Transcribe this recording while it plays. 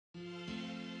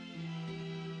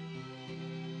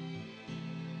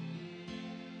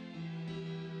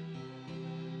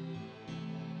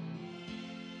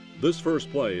This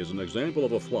first play is an example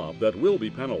of a flop that will be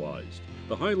penalized.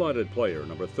 The highlighted player,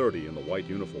 number 30 in the white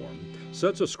uniform,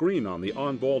 sets a screen on the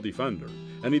on-ball defender,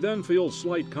 and he then feels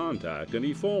slight contact and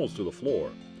he falls to the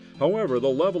floor. However, the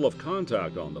level of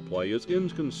contact on the play is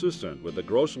inconsistent with the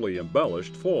grossly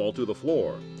embellished fall to the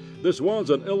floor. This was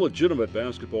an illegitimate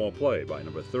basketball play by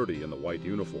number 30 in the white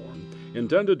uniform,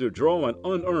 intended to draw an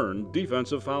unearned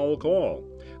defensive foul call.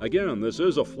 Again, this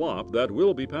is a flop that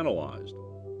will be penalized.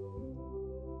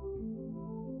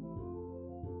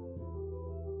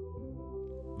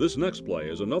 This next play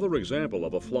is another example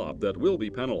of a flop that will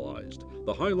be penalized.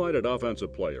 The highlighted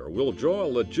offensive player will draw a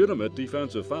legitimate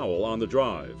defensive foul on the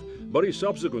drive, but he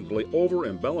subsequently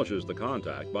over-embellishes the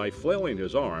contact by flailing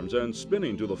his arms and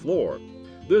spinning to the floor.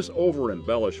 This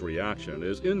over-embellished reaction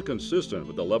is inconsistent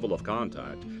with the level of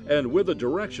contact and with the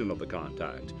direction of the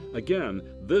contact. Again,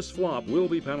 this flop will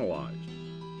be penalized.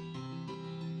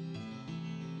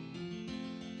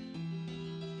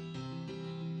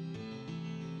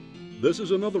 This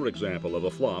is another example of a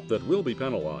flop that will be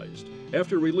penalized.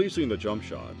 After releasing the jump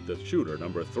shot, the shooter,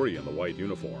 number 3 in the white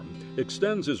uniform,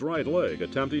 extends his right leg,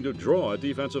 attempting to draw a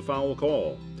defensive foul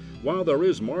call. While there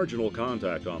is marginal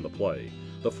contact on the play,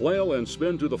 the flail and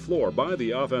spin to the floor by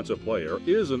the offensive player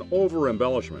is an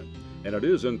over-embellishment, and it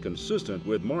is inconsistent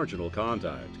with marginal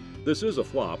contact. This is a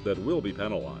flop that will be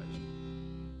penalized.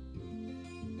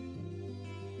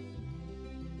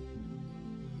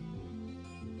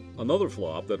 Another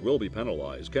flop that will be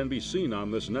penalized can be seen on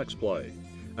this next play.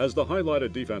 As the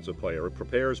highlighted defensive player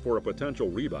prepares for a potential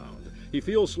rebound, he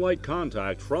feels slight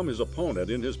contact from his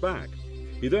opponent in his back.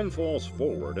 He then falls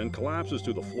forward and collapses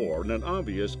to the floor in an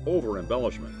obvious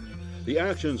over-embellishment. The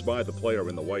actions by the player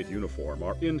in the white uniform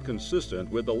are inconsistent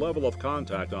with the level of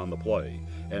contact on the play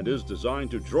and is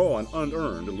designed to draw an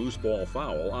unearned loose ball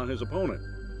foul on his opponent.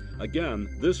 Again,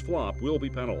 this flop will be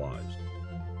penalized.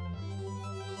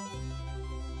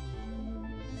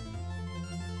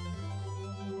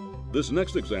 This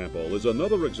next example is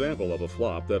another example of a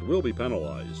flop that will be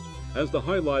penalized. As the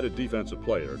highlighted defensive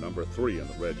player, number 3 in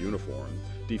the red uniform,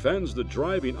 defends the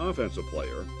driving offensive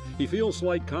player, he feels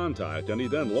slight contact and he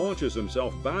then launches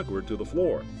himself backward to the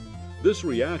floor. This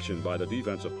reaction by the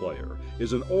defensive player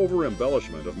is an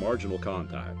over-embellishment of marginal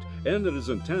contact, and it is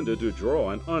intended to draw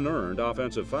an unearned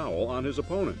offensive foul on his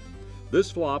opponent. This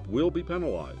flop will be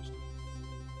penalized.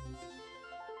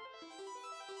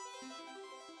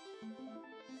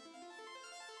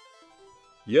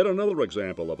 Yet another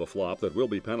example of a flop that will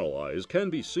be penalized can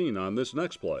be seen on this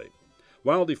next play.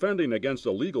 While defending against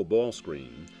a legal ball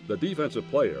screen, the defensive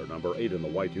player, number 8 in the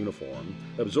white uniform,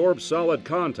 absorbs solid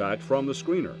contact from the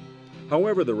screener.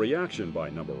 However, the reaction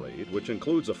by number 8, which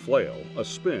includes a flail, a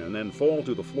spin, and fall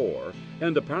to the floor,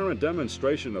 and apparent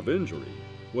demonstration of injury,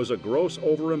 was a gross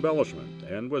over-embellishment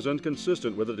and was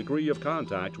inconsistent with the degree of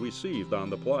contact received on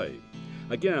the play.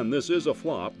 Again, this is a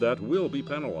flop that will be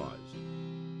penalized.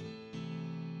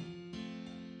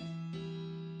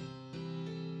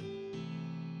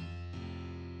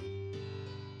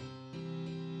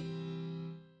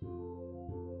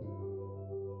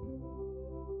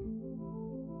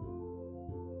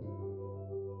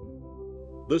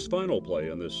 This final play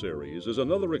in this series is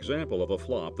another example of a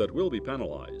flop that will be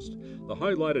penalized. The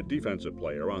highlighted defensive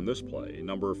player on this play,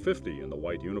 number 50 in the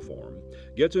white uniform,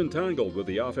 gets entangled with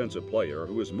the offensive player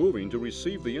who is moving to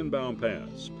receive the inbound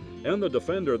pass, and the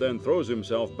defender then throws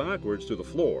himself backwards to the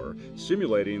floor,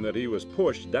 simulating that he was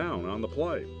pushed down on the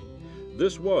play.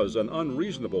 This was an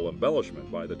unreasonable embellishment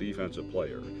by the defensive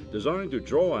player, designed to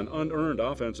draw an unearned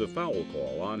offensive foul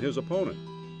call on his opponent.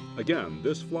 Again,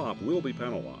 this flop will be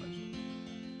penalized.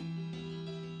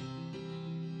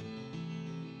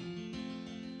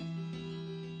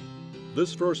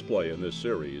 This first play in this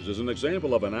series is an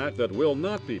example of an act that will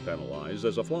not be penalized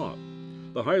as a flop.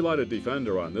 The highlighted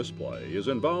defender on this play is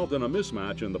involved in a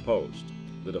mismatch in the post.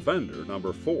 The defender,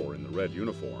 number 4 in the red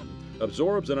uniform,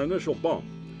 absorbs an initial bump,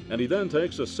 and he then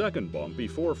takes a second bump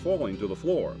before falling to the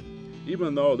floor.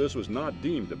 Even though this was not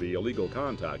deemed to be illegal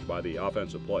contact by the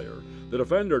offensive player, the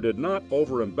defender did not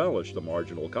over-embellish the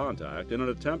marginal contact in an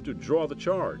attempt to draw the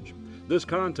charge. This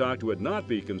contact would not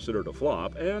be considered a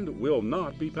flop and will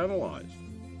not be penalized.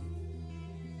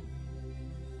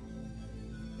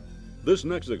 This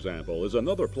next example is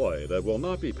another play that will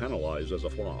not be penalized as a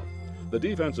flop. The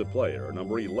defensive player,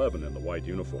 number 11 in the white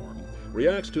uniform,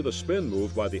 reacts to the spin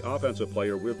move by the offensive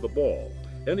player with the ball,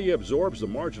 and he absorbs the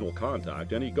marginal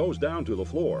contact and he goes down to the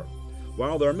floor.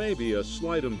 While there may be a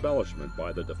slight embellishment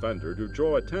by the defender to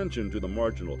draw attention to the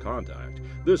marginal contact,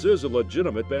 this is a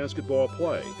legitimate basketball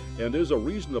play and is a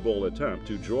reasonable attempt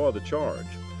to draw the charge.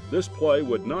 This play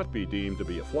would not be deemed to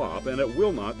be a flop and it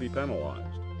will not be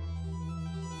penalized.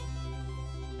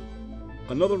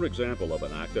 Another example of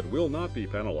an act that will not be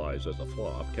penalized as a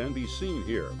flop can be seen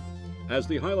here, as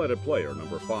the highlighted player,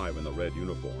 number 5 in the red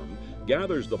uniform,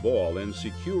 gathers the ball and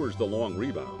secures the long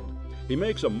rebound. He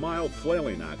makes a mild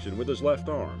flailing action with his left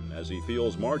arm as he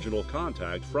feels marginal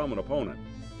contact from an opponent.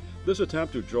 This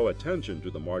attempt to draw attention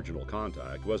to the marginal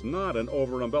contact was not an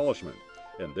over-embellishment,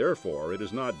 and therefore it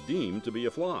is not deemed to be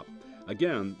a flop.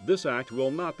 Again, this act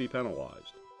will not be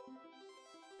penalized.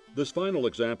 This final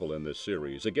example in this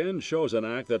series again shows an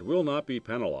act that will not be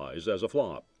penalized as a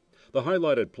flop. The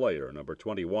highlighted player, number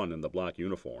 21 in the black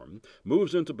uniform,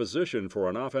 moves into position for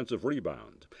an offensive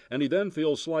rebound, and he then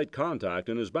feels slight contact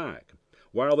in his back.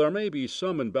 While there may be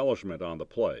some embellishment on the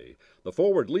play, the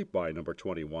forward leap by number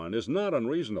 21 is not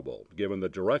unreasonable given the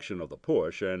direction of the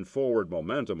push and forward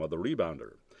momentum of the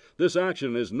rebounder. This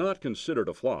action is not considered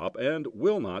a flop and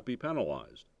will not be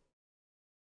penalized.